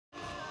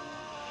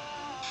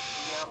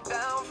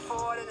down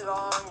for the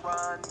long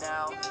run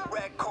now.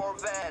 Red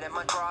Corvette and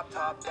my drop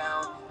top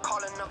down.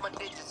 Calling up my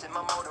digits in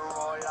my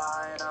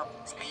Motorola, and I'm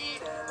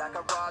speeding like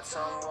I robbed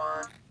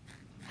someone.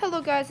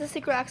 Hello guys, it's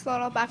Secret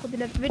Axolotl back with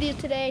another video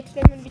today.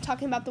 Today I'm going to be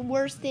talking about the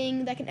worst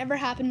thing that can ever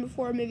happen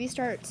before a movie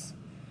starts.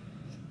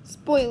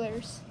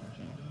 Spoilers.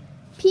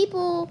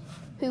 People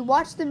who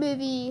watch the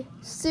movie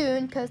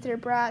soon because they're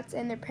brats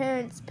and their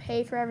parents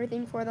pay for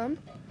everything for them.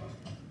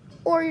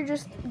 Or you're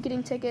just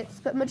getting tickets,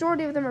 but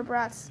majority of them are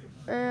brats.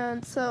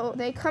 And so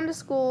they come to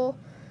school.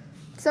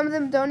 Some of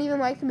them don't even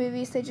like the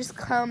movies. They just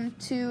come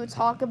to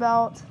talk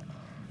about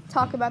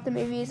the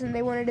movies, and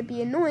they want it to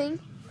be annoying.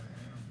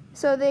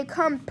 So they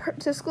come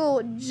to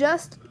school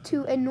just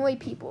to annoy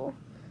people.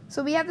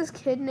 So we have this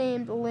kid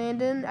named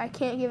Landon. I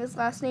can't give his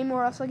last name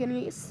or else I'm going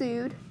to get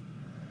sued.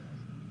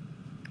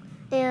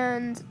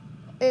 And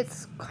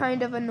it's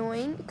kind of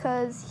annoying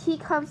because he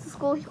comes to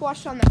school. He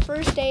watched it on the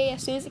first day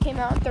as soon as it came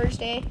out on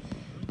Thursday.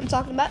 I'm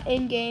talking about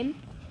Endgame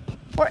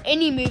or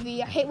any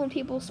movie. I hate when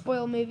people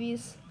spoil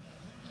movies.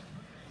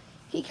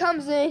 He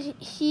comes in.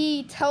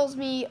 He tells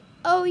me,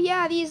 oh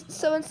yeah, these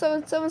so-and-so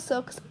and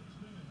so-and-so.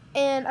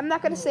 And I'm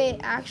not going to say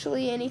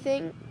actually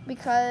anything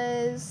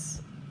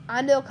because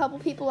I know a couple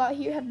people out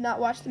here have not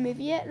watched the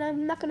movie yet, and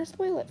I'm not going to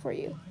spoil it for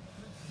you.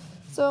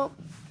 So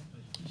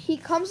he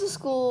comes to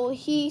school.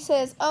 He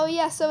says, oh,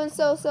 yeah,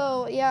 so-and-so,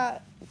 so, yeah,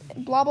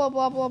 blah, blah,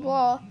 blah, blah,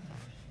 blah.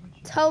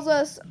 Tells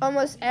us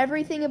almost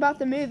everything about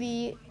the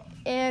movie,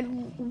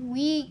 and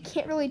we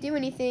can't really do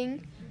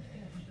anything.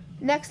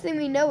 Next thing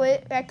we know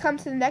it, I come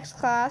to the next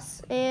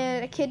class,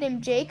 and a kid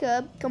named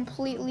Jacob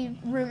completely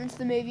ruins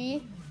the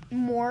movie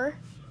more.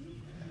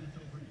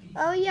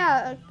 Oh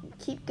yeah,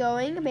 keep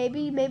going.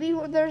 Maybe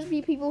there's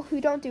be people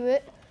who don't do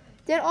it.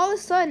 Then all of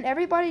a sudden,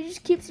 everybody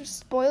just keeps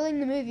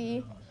spoiling the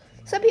movie.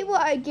 Some people,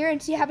 I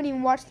guarantee, haven't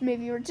even watched the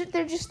movie, or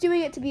they're just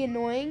doing it to be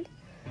annoying,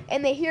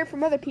 and they hear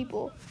from other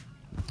people.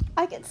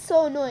 I get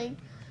so annoying.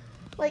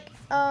 Like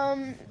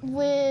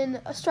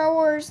when Star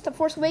Wars: The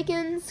Force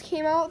Awakens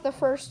came out, the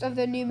first of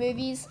the new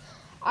movies,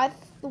 I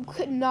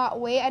could not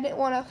wait. I didn't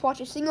want to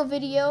watch a single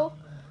video.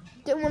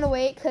 Didn't want to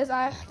wait because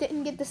I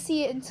didn't get to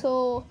see it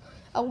until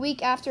a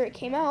week after it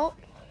came out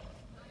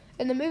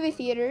in the movie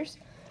theaters.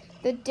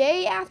 The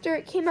day after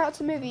it came out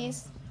to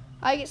movies,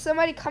 I get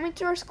somebody coming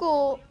to our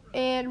school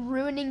and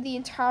ruining the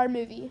entire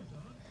movie.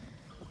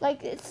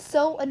 Like, it's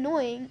so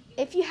annoying.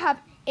 If you have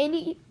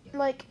any,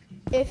 like,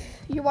 if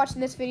you're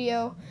watching this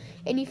video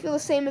and you feel the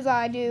same as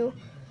I do,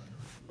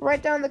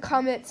 write down in the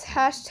comments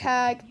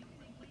hashtag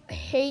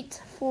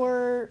hate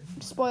for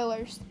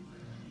spoilers.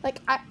 Like,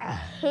 I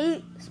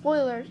hate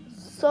spoilers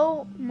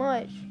so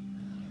much.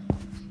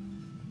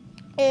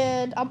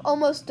 And I'm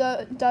almost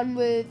done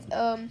with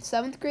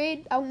 7th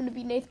grade. I'm going to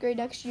be in 8th grade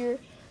next year.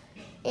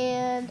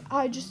 And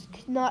I just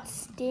could not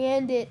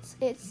stand it.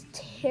 It's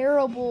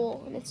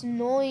terrible and it's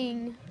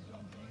annoying.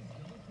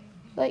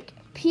 Like,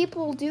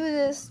 people do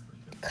this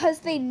because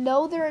they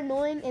know they're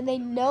annoying and they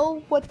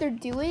know what they're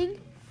doing.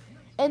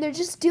 And they're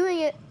just doing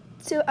it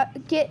to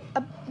get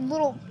a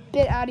little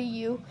bit out of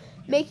you.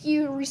 Make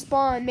you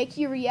respond, make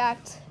you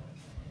react.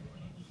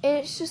 And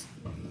it's just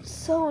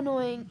so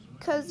annoying.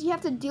 Because you have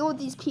to deal with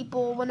these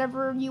people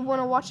whenever you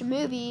want to watch a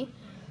movie,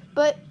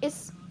 but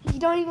you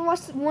don't even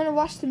want to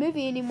watch the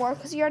movie anymore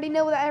because you already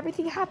know that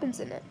everything happens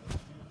in it.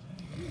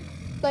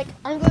 Like,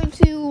 I'm going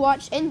to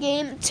watch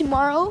Endgame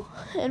tomorrow,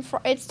 and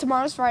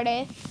tomorrow's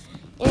Friday,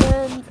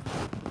 and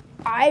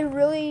I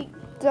really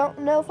don't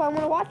know if I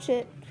want to watch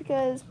it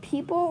because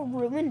people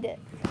ruined it.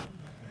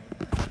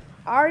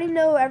 I already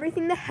know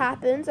everything that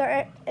happens.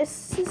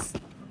 It's just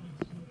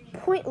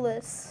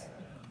pointless.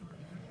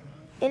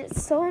 And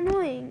it's so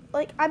annoying.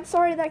 Like, I'm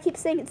sorry that I keep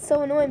saying it's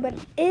so annoying, but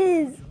it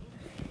is.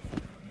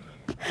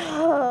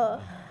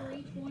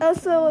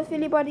 Also, if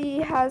anybody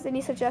has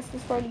any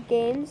suggestions for any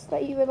games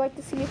that you would like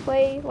to see me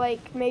play,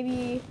 like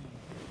maybe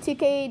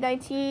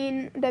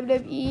 2K19,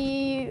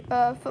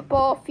 WWE,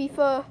 football,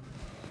 FIFA,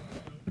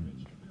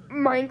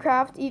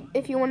 Minecraft.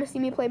 If you want to see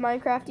me play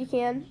Minecraft, you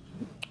can.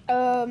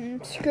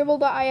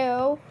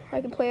 Scribble.io.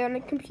 I can play on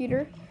a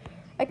computer.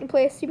 I can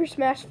play a Super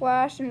Smash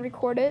Flash and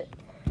record it.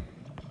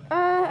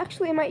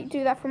 Actually, I might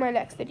do that for my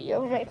next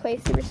video. I might play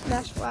Super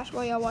Smash Flash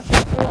while y'all watch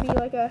it. It'll be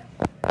like a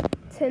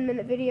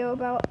 10-minute video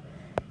about.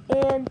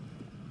 And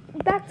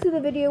back to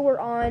the video we're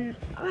on.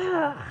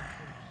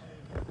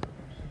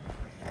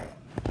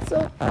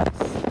 So,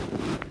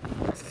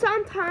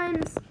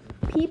 sometimes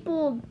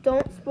people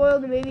don't spoil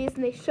the movies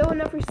and they show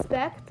enough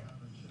respect.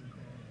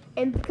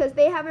 And because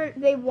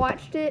they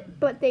watched it,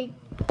 but they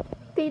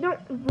don't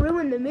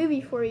ruin the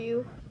movie for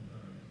you.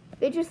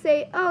 They just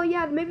say, oh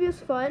yeah, the movie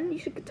was fun, you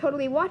should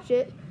totally watch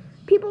it.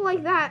 People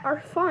like that are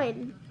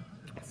fine.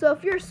 So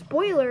if you're a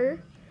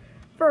spoiler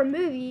for a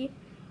movie,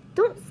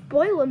 don't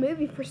spoil a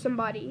movie for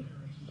somebody.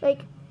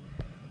 Like,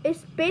 it's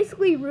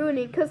basically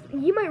ruining, because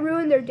you might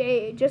ruin their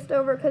day just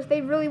over because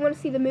they really want to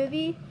see the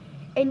movie,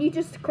 and you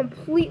just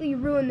completely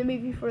ruin the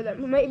movie for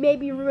them. You might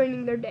be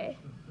ruining their day.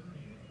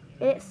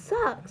 And it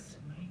sucks.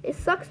 It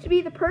sucks to be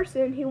the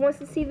person who wants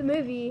to see the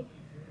movie,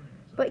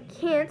 but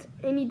can't,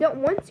 and you don't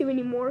want to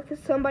anymore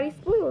because somebody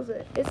spoils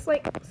it. It's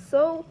like it's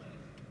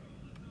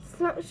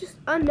just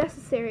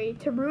unnecessary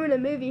to ruin a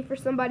movie for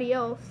somebody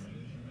else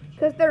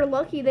because they're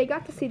lucky they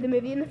got to see the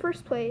movie in the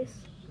first place.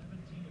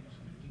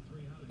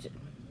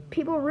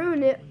 People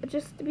ruin it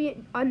just to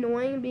be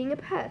annoying and being a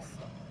pest.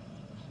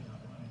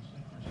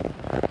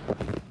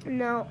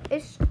 Now,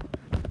 it's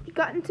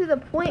gotten to the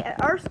point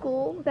at our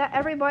school that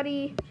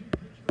everybody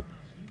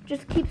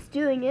just keeps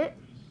doing it.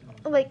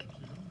 Like,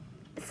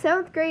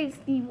 7th grade is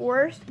the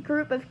worst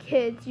group of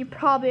kids you're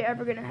probably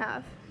ever going to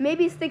have.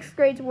 Maybe 6th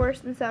grade's worse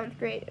than 7th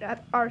grade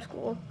at our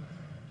school,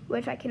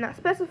 which I cannot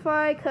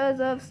specify because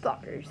of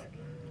stalkers.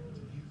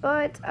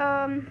 But,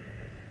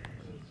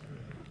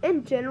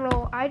 in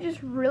general, I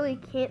just really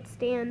can't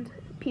stand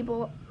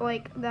people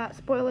like that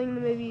spoiling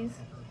the movies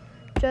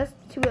just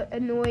to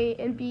annoy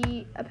and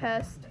be a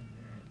pest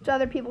to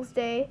other people's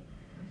day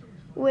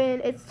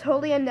when it's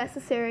totally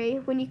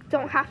unnecessary, when you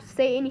don't have to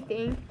say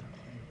anything.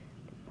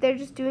 They're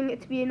just doing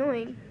it to be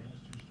annoying.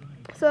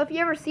 So if you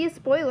ever see a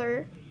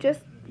spoiler,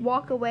 just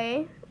walk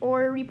away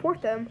or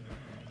report them,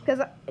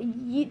 because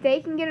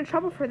they can get in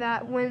trouble for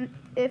that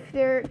if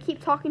they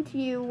keep talking to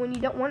you when you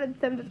don't want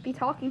them to be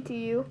talking to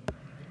you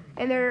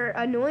and they're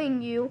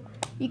annoying you.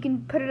 You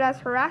can put it as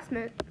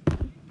harassment.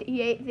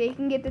 They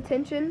can get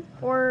detention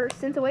or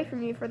sent away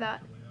from you for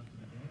that,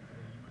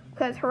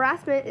 because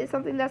harassment is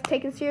something that's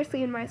taken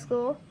seriously in my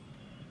school.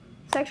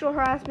 Sexual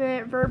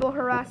harassment, verbal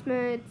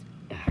harassment,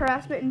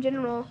 harassment in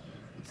general.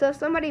 So if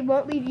somebody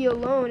won't leave you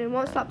alone and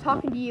won't stop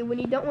talking to you when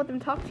you don't want them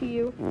to talk to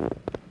you,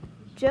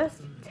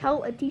 just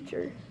tell a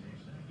teacher.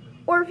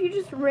 Or if you're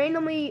just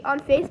randomly on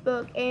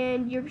Facebook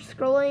and you're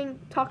scrolling,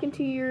 talking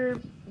to your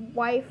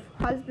wife,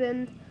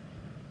 husband,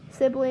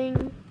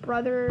 sibling,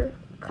 brother,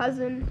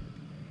 cousin,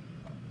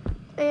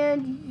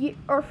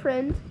 or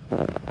friend,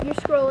 you're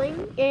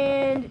scrolling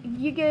and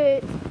you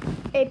get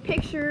a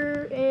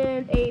picture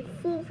and a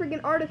full freaking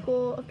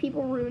article of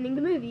people ruining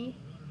the movie.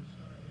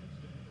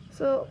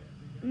 So,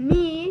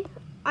 I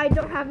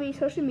don't have any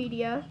social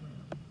media.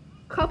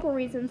 Couple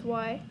reasons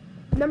why.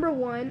 Number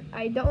one,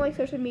 I don't like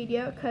social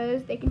media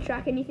because they can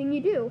track anything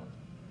you do.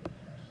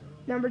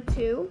 Number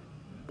two,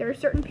 there are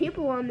certain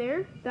people on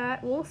there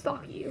that will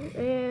stalk you.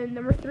 And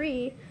number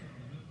three,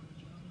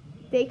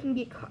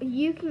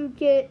 you can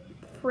get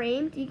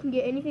framed, you can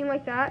get anything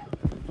like that.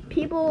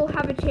 People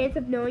have a chance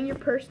of knowing your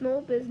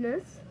personal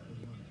business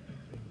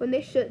when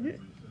they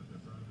shouldn't,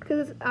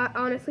 because it's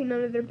honestly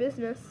none of their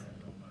business.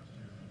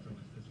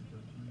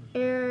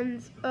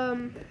 And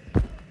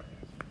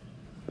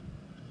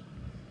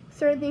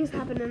certain things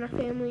happen in our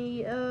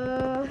family.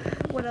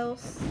 What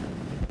else?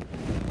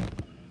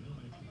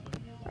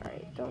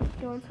 Alright, don't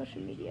go on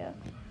social media.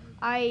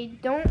 I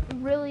don't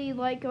really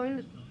like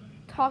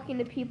talking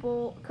to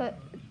people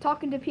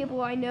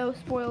I know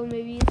spoil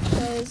movies,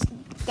 because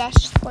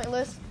that's just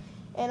pointless,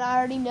 and I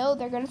already know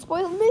they're gonna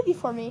spoil the movie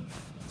for me,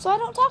 so I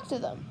don't talk to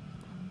them.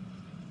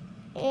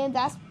 And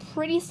that's a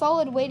pretty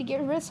solid way to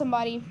get rid of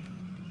somebody.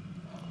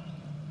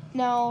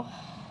 Now,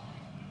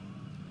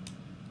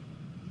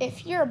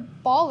 if you're a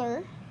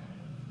baller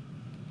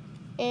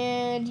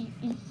and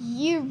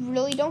you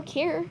really don't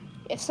care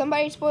if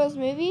somebody spoils a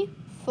movie,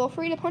 feel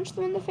free to punch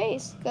them in the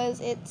face, because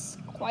it's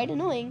quite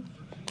annoying.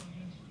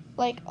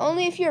 Like,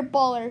 only if you're a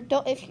baller.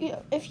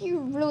 If you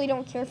really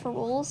don't care for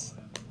rules.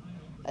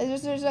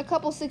 There's a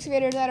couple 6th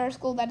graders at our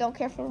school that don't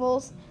care for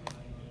rules.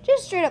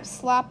 Just straight up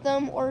slap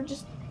them or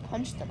just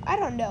punch them. I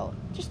don't know.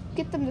 Just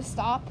get them to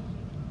stop.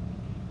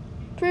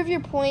 Prove your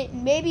point.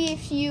 Maybe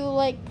if you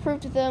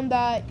prove to them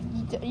that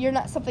you're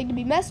not something to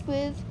be messed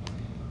with,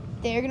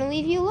 they're gonna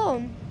leave you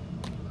alone.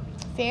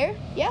 Fair?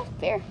 Yeah,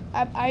 fair.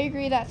 I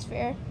agree that's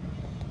fair.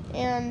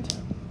 And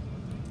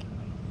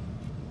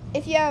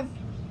if you have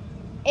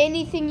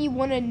anything you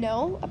want to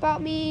know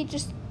about me,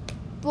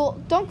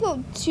 don't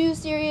go too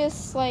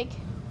serious.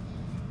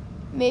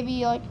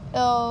 Maybe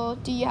oh,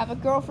 do you have a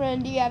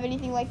girlfriend? Do you have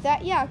anything like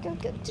that? Yeah,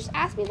 just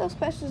ask me those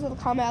questions in the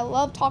comment. I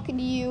love talking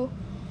to you.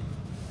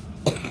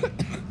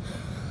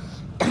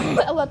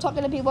 I love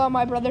talking to people on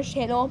my brother's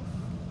channel,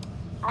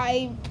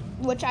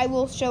 which I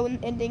will show in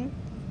the ending.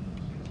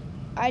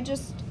 I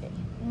just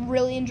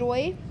really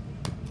enjoy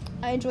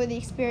the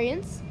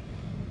experience.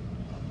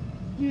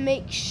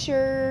 Make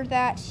sure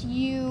that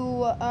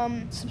you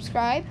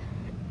subscribe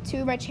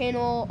to my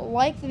channel,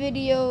 like the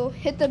video,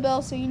 hit the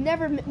bell so you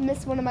never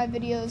miss one of my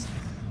videos.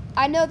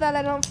 I know that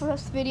I don't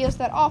post videos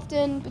that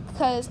often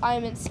because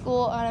I'm in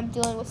school and I'm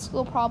dealing with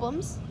school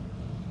problems.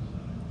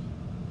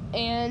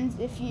 And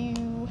if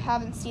you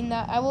haven't seen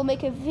that, I will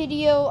make a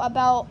video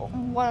about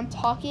what I'm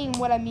talking and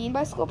what I mean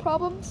by school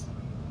problems.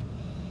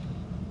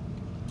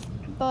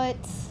 But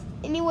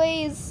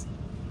anyways,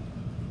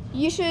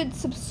 you should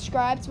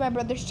subscribe to my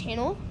brother's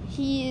channel.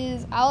 He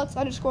is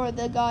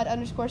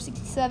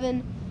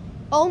Alex_thegod_67.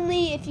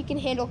 Only if you can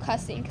handle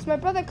cussing, because my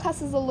brother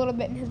cusses a little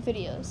bit in his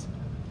videos.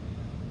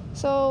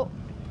 So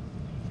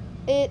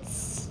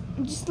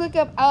just look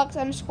up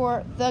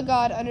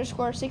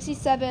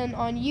Alex_thegod_67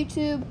 on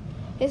YouTube.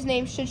 His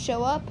name should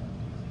show up.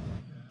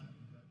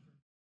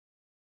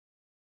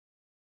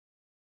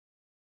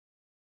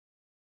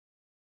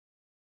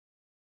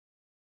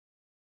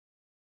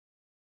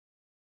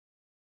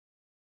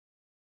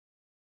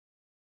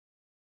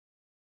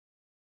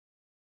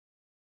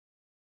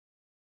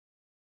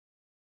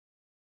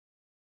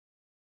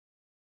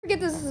 Don't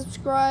forget to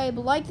subscribe,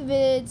 like the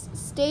vids,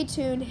 stay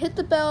tuned, hit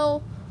the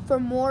bell for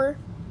more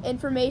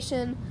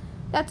information.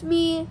 That's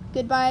me.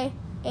 Goodbye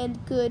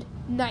and good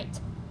night.